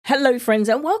Hello friends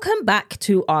and welcome back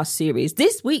to our series.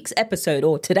 This week's episode,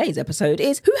 or today's episode,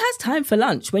 is who has time for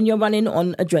lunch when you're running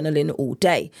on adrenaline all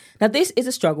day? Now this is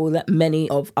a struggle that many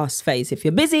of us face. If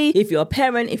you're busy, if you're a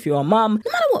parent, if you're a mum,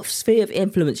 no matter what sphere of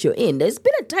influence you're in, there's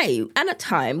been a day and a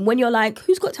time when you're like,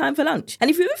 who's got time for lunch? And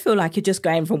if you ever feel like you're just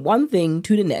going from one thing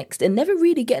to the next and never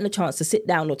really getting a chance to sit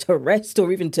down or to rest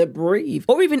or even to breathe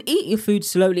or even eat your food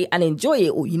slowly and enjoy it,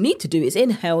 all you need to do is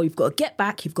inhale. You've got to get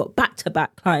back. You've got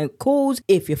back-to-back client calls.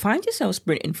 If you find yourself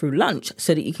sprinting through lunch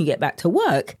so that you can get back to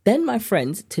work, then my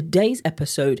friends, today's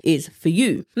episode is for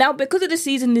you. Now, because of the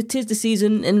season, it is the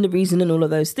season and the reason and all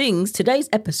of those things, today's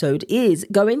episode is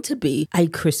going to be a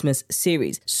Christmas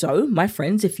series. So, my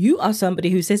friends, if you are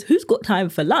somebody who says, who's got time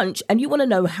for lunch, and you want to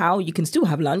know how you can still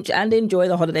have lunch and enjoy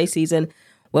the holiday season,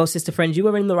 well, sister friends, you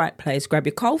are in the right place. Grab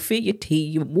your coffee, your tea,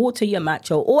 your water, your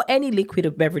matcha, or any liquid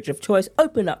or beverage of choice.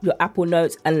 Open up your Apple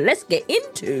Notes and let's get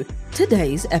into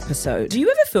today's episode. Do you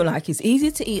ever feel like it's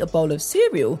easier to eat a bowl of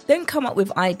cereal than come up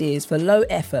with ideas for low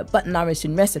effort but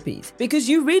nourishing recipes? Because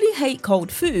you really hate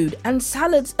cold food and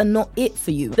salads are not it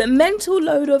for you. The mental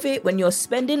load of it when you're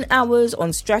spending hours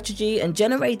on strategy and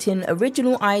generating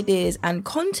original ideas and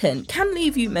content can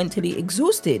leave you mentally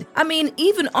exhausted. I mean,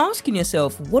 even asking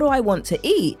yourself, what do I want to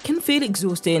eat, can feel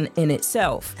exhausting in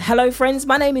itself. Hello friends,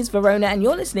 my name is Verona and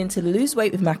you're listening to the Lose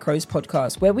Weight with Macros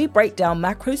podcast, where we break down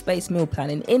macros-based meal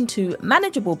planning into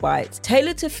manageable bites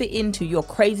tailored to fit into your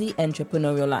crazy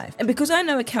entrepreneurial life. And because I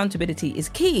know accountability is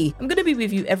key, I'm going to be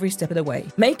with you every step of the way,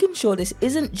 making sure this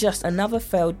isn't just another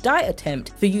failed diet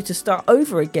attempt for you to start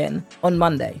over again on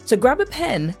Monday. So grab a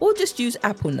pen or just use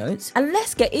Apple Notes and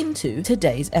let's get into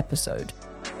today's episode.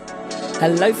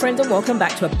 Hello friends and welcome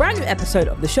back to a brand new episode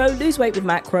of the show Lose Weight with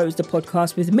Macros, the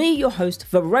podcast with me, your host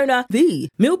Verona, the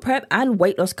meal prep and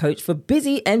weight loss coach for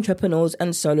busy entrepreneurs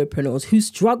and solopreneurs who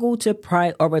struggle to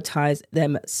prioritize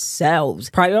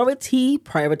themselves.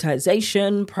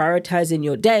 Prioritization, prioritizing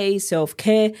your day,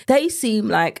 self-care, they seem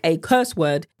like a curse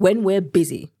word when we're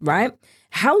busy, right?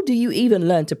 How do you even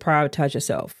learn to prioritize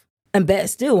yourself? And better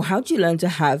still, how do you learn to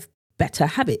have better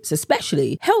habits,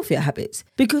 especially healthier habits?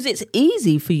 Because it's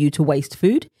easy for you to waste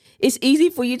food. It's easy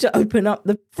for you to open up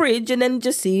the fridge and then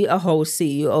just see a whole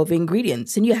sea of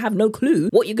ingredients and you have no clue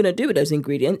what you're going to do with those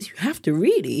ingredients. You have to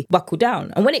really buckle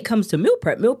down. And when it comes to meal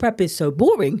prep is so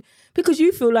boring because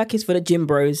you feel like it's for the gym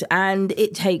bros and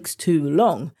it takes too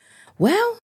long.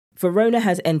 Well, Verona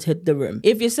has entered the room.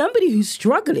 If you're somebody who's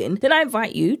struggling, then I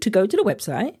invite you to go to the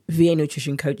website,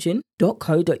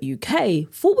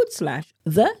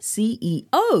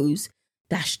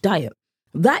 vanutritioncoaching.co.uk/the-CEOs-diet.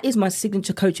 That is my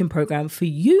signature coaching program for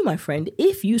you, my friend,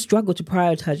 if you struggle to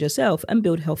prioritize yourself and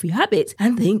build healthy habits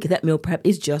and think that meal prep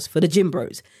is just for the gym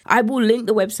bros. I will link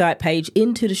the website page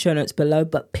into the show notes below,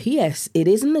 but P.S. it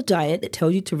isn't a diet that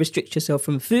tells you to restrict yourself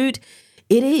from food.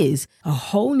 It is a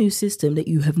whole new system that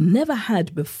you have never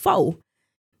had before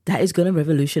that is going to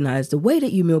revolutionize the way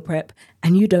that you meal prep,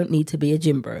 and you don't need to be a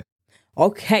gym bro.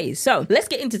 Okay, so let's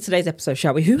get into today's episode,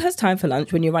 shall we? Who has time for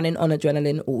lunch when you're running on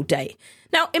adrenaline all day?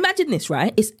 Now, imagine this,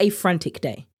 right? It's a frantic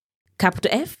day. Capital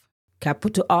F,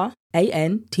 capital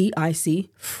R-A-N-T-I-C,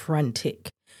 frantic.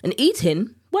 And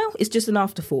eating, well, it's just an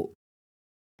afterthought.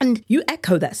 And you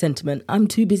echo that sentiment, I'm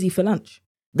too busy for lunch.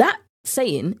 That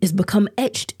saying is become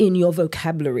etched in your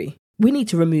vocabulary. We need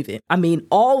to remove it. I mean,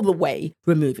 all the way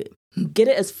remove it. Get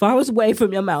it as far away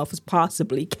from your mouth as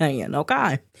possibly can,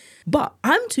 okay? But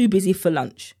I'm too busy for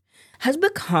lunch has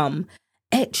become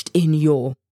etched in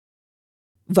your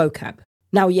vocab.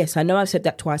 Now, yes, I know I've said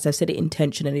that twice. I've said it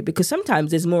intentionally because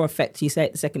sometimes there's more effect you say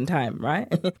it the second time, right?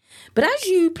 But as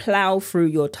you plow through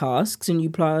your tasks and you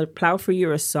plow through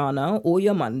your Asana or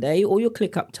your Monday or your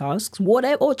ClickUp tasks,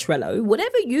 whatever, or Trello,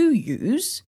 whatever you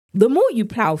use, the more you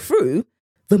plow through,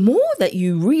 the more that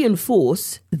you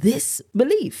reinforce this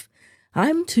belief.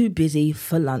 I'm too busy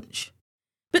for lunch.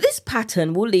 But this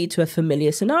pattern will lead to a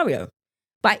familiar scenario.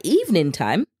 By evening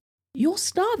time, you're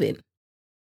starving.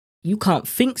 You can't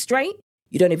think straight.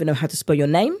 You don't even know how to spell your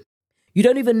name. You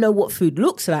don't even know what food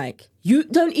looks like. You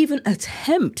don't even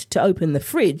attempt to open the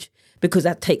fridge because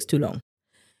that takes too long.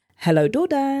 Hello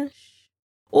DoorDash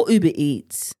or Uber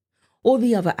Eats or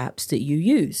the other apps that you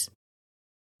use.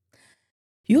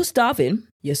 You're starving.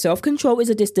 Your self-control is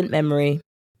a distant memory,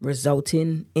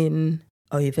 resulting in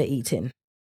overeating.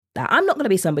 Now, I'm not going to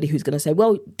be somebody who's going to say,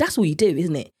 well, that's all you do,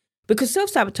 isn't it? Because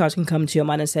self-sabotage can come to your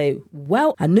mind and say,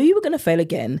 well, I knew you were going to fail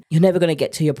again. You're never going to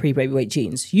get to your pre-baby weight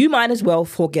jeans. You might as well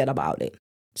forget about it.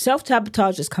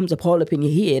 Self-sabotage just comes up all up in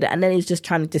your head and then it's just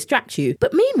trying to distract you.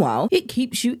 But meanwhile, it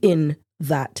keeps you in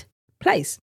that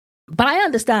place. But I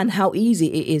understand how easy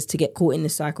it is to get caught in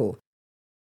this cycle.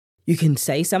 You can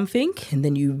say something and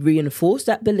then you reinforce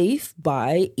that belief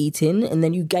by eating, and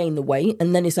then you gain the weight.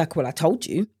 And then it's like, well, I told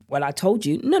you.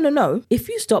 No. If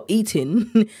you stop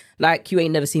eating like you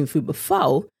ain't never seen food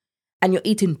before and you're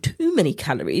eating too many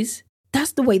calories,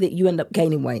 that's the way that you end up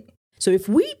gaining weight. So if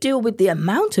we deal with the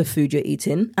amount of food you're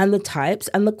eating and the types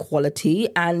and the quality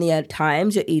and the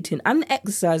times you're eating and the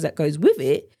exercise that goes with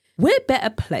it, we're better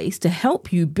placed to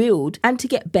help you build and to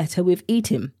get better with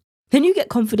eating. Then you get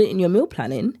confident in your meal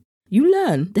planning. You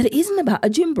learn that it isn't about a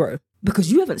gym bro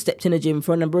because you haven't stepped in a gym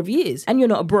for a number of years and you're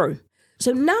not a bro.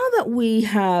 So now that we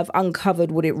have uncovered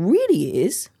what it really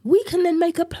is, we can then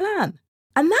make a plan.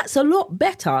 And that's a lot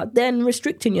better than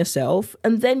restricting yourself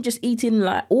and then just eating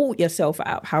like all yourself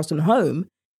out of house and home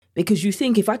because you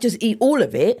think if I just eat all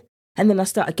of it and then I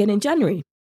start again in January.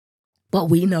 But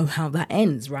we know how that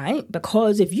ends, right?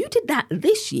 Because if you did that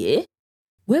this year,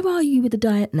 where are you with the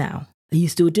diet now? Are you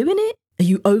still doing it? Are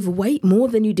you overweight more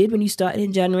than you did when you started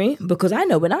in January? Because I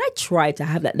know when I tried to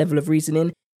have that level of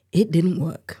reasoning, it didn't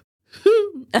work.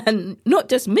 And not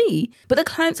just me, but the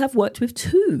clients I've worked with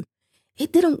too.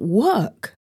 It didn't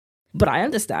work. But I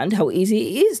understand how easy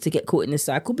it is to get caught in this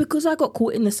cycle because I got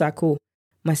caught in the cycle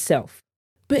myself.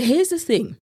 But here's the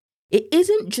thing. It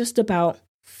isn't just about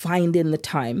finding the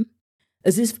time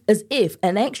as if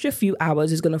an extra few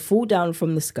hours is going to fall down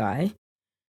from the sky.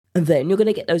 And then you're going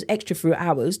to get those extra few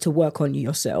hours to work on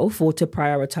yourself or to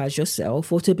prioritize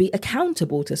yourself or to be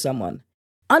accountable to someone.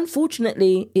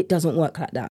 Unfortunately, it doesn't work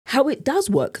like that. How it does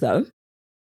work, though,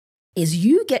 is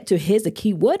you get to, here's the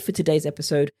key word for today's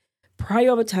episode,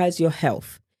 prioritize your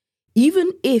health.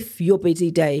 Even if your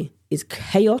busy day is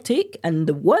chaotic, and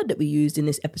the word that we used in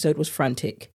this episode was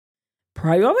frantic.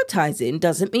 Prioritizing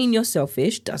doesn't mean you're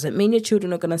selfish, doesn't mean your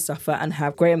children are going to suffer and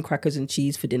have graham crackers and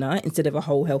cheese for dinner instead of a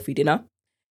whole healthy dinner.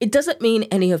 It doesn't mean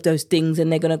any of those things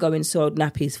and they're going to go in soiled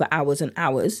nappies for hours and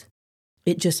hours.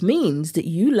 It just means that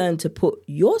you learn to put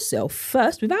yourself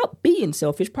first without being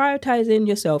selfish. Prioritizing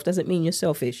yourself doesn't mean you're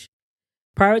selfish.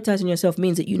 Prioritizing yourself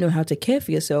means that you know how to care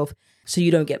for yourself so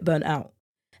you don't get burnt out.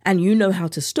 And you know how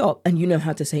to stop and you know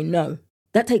how to say no.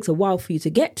 That takes a while for you to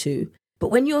get to. But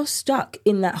when you're stuck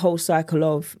in that whole cycle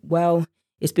of, well,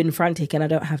 it's been frantic and I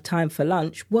don't have time for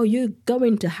lunch, well, you're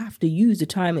going to have to use the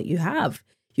time that you have.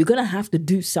 You're going to have to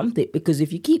do something because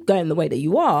if you keep going the way that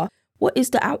you are, what is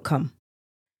the outcome?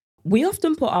 We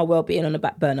often put our well-being on the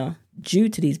back burner due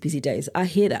to these busy days. I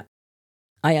hear that.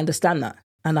 I understand that.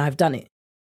 And I've done it.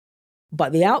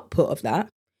 But the output of that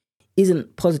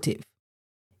isn't positive.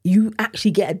 You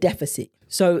actually get a deficit.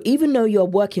 So even though you're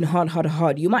working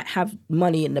hard, you might have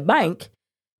money in the bank,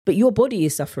 but your body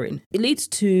is suffering. It leads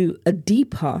to a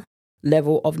deeper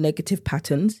level of negative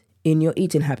patterns in your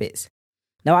eating habits.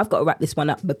 Now, I've got to wrap this one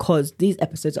up because these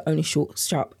episodes are only short,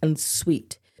 sharp, and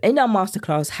sweet. In our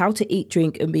masterclass, How to Eat,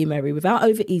 Drink, and Be Merry Without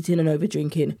Overeating and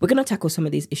Overdrinking, we're going to tackle some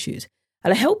of these issues.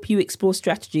 And I help you explore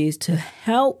strategies to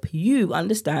help you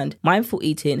understand mindful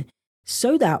eating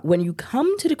so that when you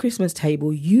come to the Christmas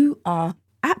table, you are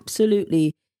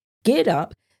absolutely geared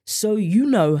up so you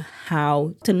know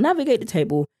how to navigate the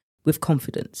table with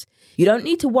confidence. You don't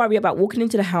need to worry about walking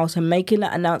into the house and making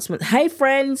that announcement, hey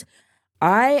friends,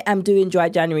 I am doing dry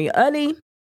January early.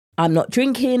 I'm not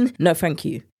drinking. No, thank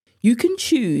you. You can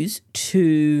choose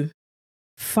to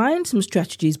find some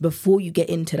strategies before you get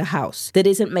into the house that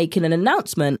isn't making an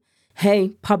announcement.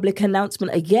 Hey, public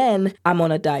announcement again, I'm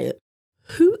on a diet.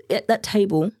 Who at that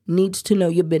table needs to know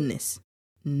your business?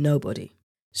 Nobody.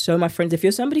 So my friends, if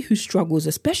you're somebody who struggles,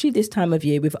 especially this time of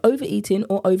year with overeating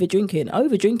or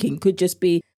overdrinking could just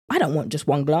be, I don't want just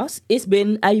one glass. It's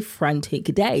been a frantic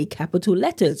day, capital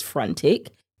letters,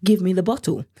 frantic. Give me the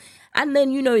bottle. And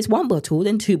then you know it's one bottle,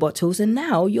 then two bottles, and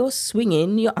now you're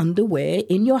swinging your underwear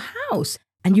in your house.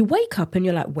 And you wake up and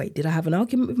you're like, wait, did I have an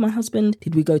argument with my husband?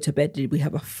 Did we go to bed? Did we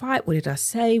have a fight? What did I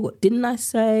say? What didn't I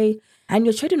say? And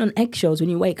you're treading on eggshells when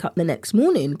you wake up the next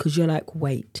morning because you're like,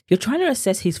 wait. You're trying to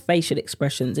assess his facial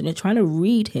expressions and you're trying to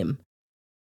read him.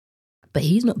 But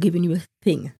he's not giving you a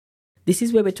thing. This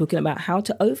is where we're talking about how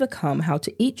to overcome, how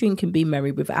to eat, drink, and be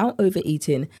merry without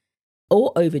overeating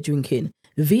or overdrinking.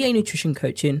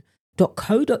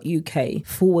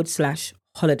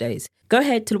 vanutritioncoaching.co.uk/holidays. Go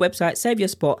ahead to the website, save your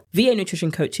spot,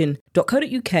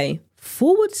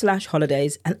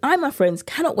 vanutritioncoaching.co.uk/holidays. And I, my friends,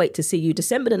 cannot wait to see you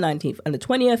December the 19th and the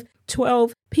 20th,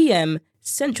 12 p.m.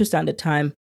 Central Standard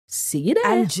Time. See you there.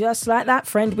 And just like that,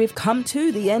 friend, we've come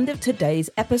to the end of today's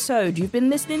episode. You've been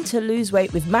listening to Lose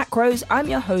Weight with Macros. I'm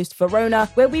your host, Verona,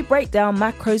 where we break down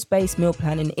macros-based meal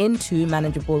planning into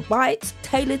manageable bites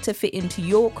tailored to fit into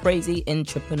your crazy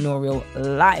entrepreneurial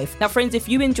life. Now, friends, if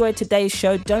you enjoyed today's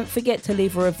show, don't forget to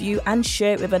leave a review and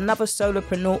share it with another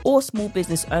solopreneur or small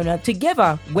business owner.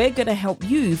 Together, we're going to help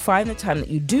you find the time that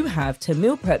you do have to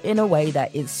meal prep in a way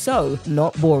that is so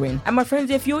not boring. And my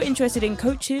friends, if you're interested in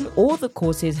coaching or the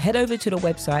courses, head over to the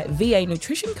website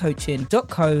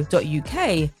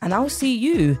vanutritioncoaching.co.uk, and I'll see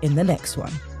you in the next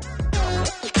one.